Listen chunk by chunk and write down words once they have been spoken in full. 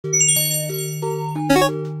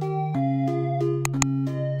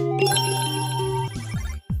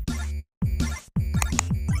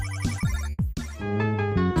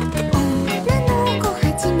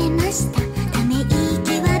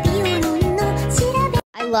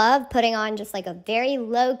love putting on just like a very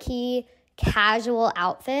low-key, casual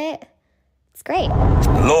outfit. It's great.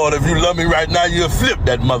 Lord, if you love me right now, you'll flip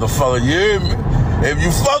that motherfucker, you hear me? If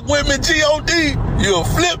you fuck with me, G.O.D., you'll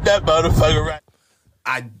flip that motherfucker right.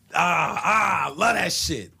 I love that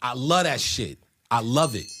shit. I love that shit. I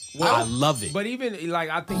love it. Well, I love it. But even, like,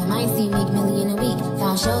 I think... I might see make $1 million a week.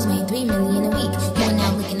 5 shows made $3 million a week. You are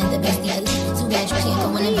now looking at the best elite. Too bad you can't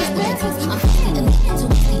go and invest in the teams. I'm 50 elite.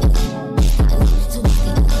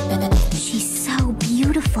 She's so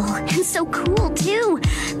beautiful and so cool, too.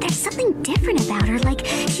 There's something different about her. Like,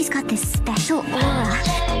 she's got this special aura.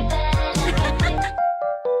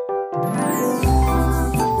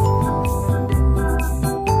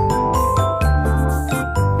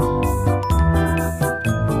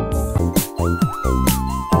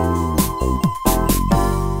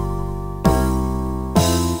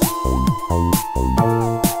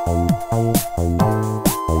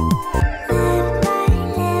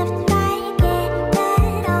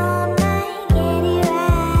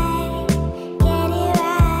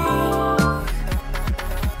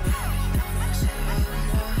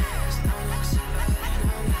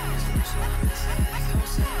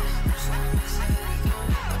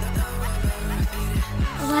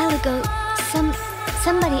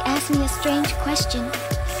 Somebody asked me a strange question.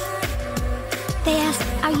 They asked,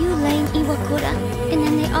 are you laying Iwakura? And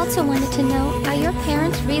then they also wanted to know, are your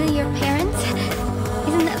parents really your parents?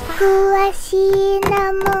 Isn't that fun? 詳しい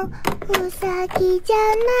なもうさぎじゃ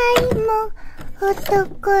ないもん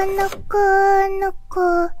男の子の子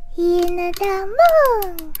犬だも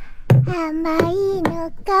ん甘い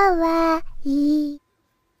のかわいい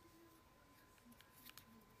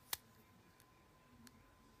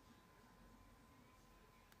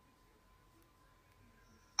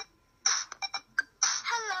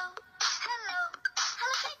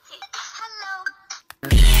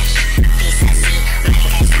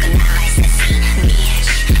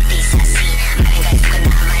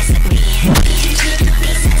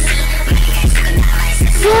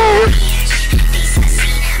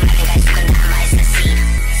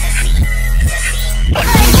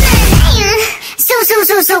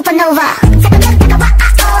Supernova.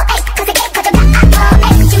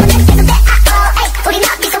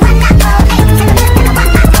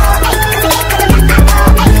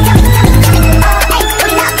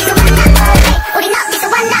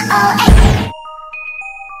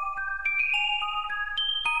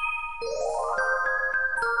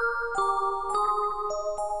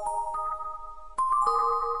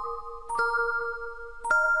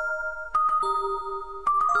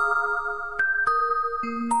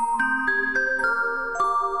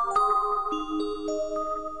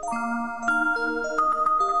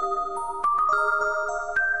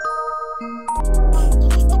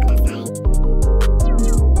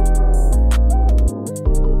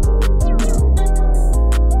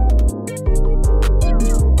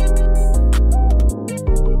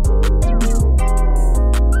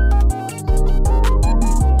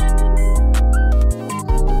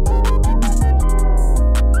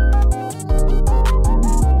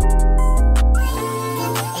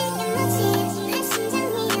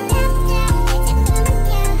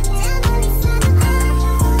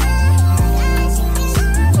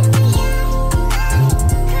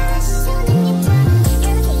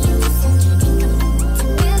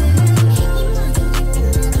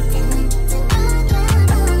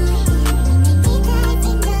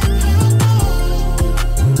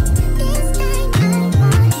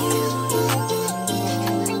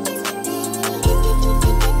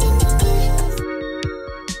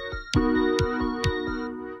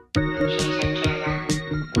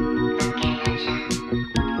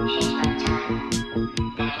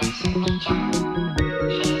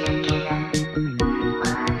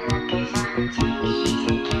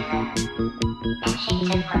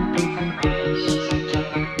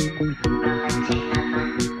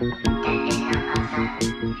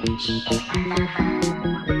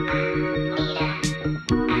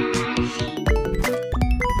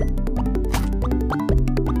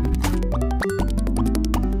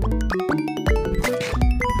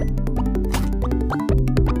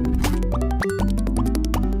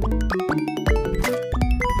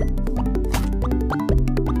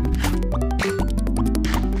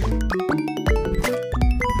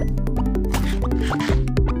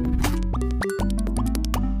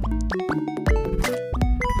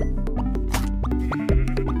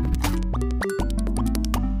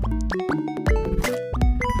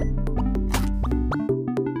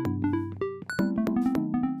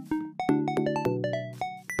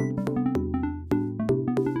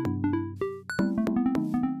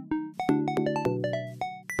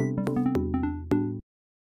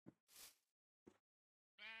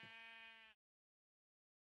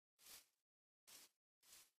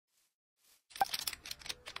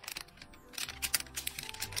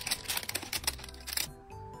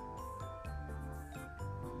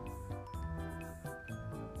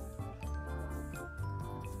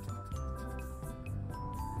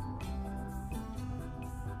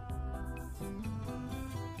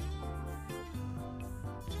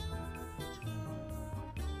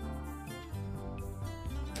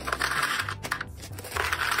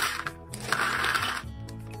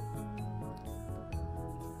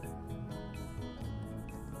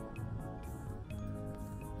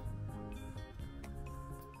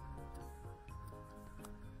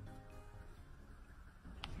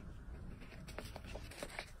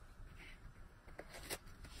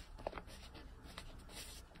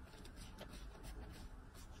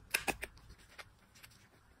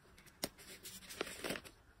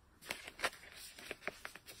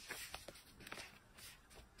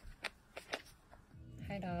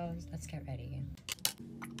 kiddos. Let's get ready.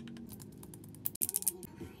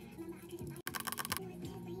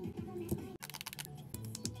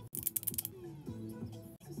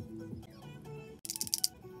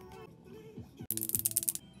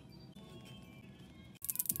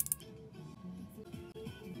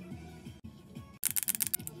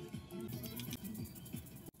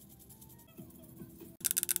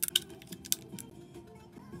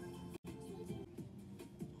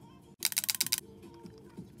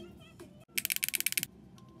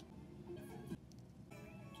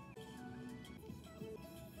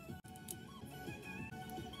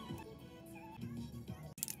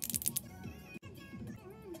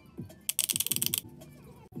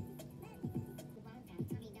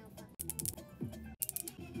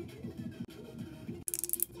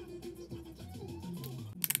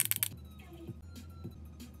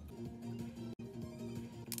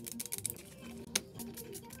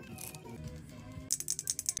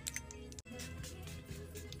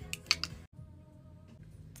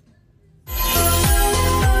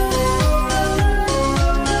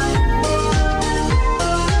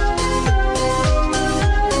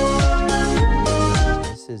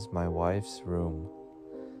 This is my wife's room.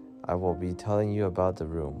 I will be telling you about the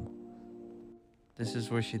room. This is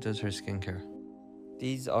where she does her skincare.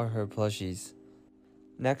 These are her plushies.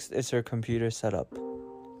 Next is her computer setup.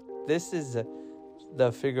 This is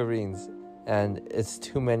the figurines, and it's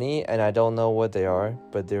too many and I don't know what they are,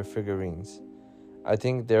 but they're figurines. I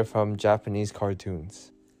think they're from Japanese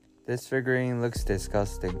cartoons. This figurine looks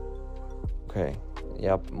disgusting. Okay,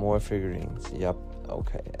 yep, more figurines. Yep,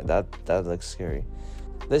 okay, that looks scary.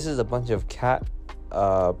 This is a bunch of cat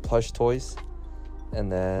plush toys, and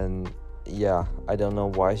then yeah, I don't know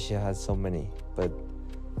why she has so many, but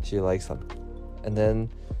she likes them. And then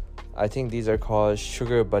I think these are called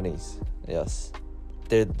sugar bunnies. Yes,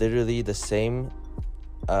 they're literally the same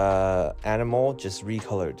animal, just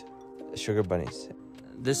recolored. Sugar bunnies.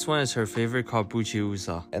 This one is her favorite, called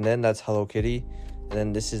𝐕𝐠𝐻𝑝𝑒𝑒𝑚. And then that's Hello Kitty, and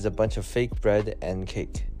then this is a bunch of fake bread and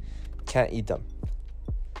cake. Can't eat them.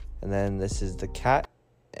 And then this is the cat,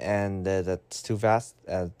 and that's too fast.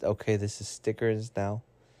 Okay, this is stickers now.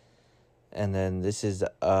 And then this is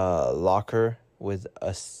a locker with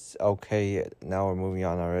a... Okay, now we're moving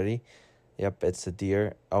on already. Yep, it's a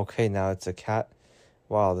deer. Okay, now it's a cat.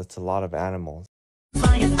 Wow, that's a lot of animals.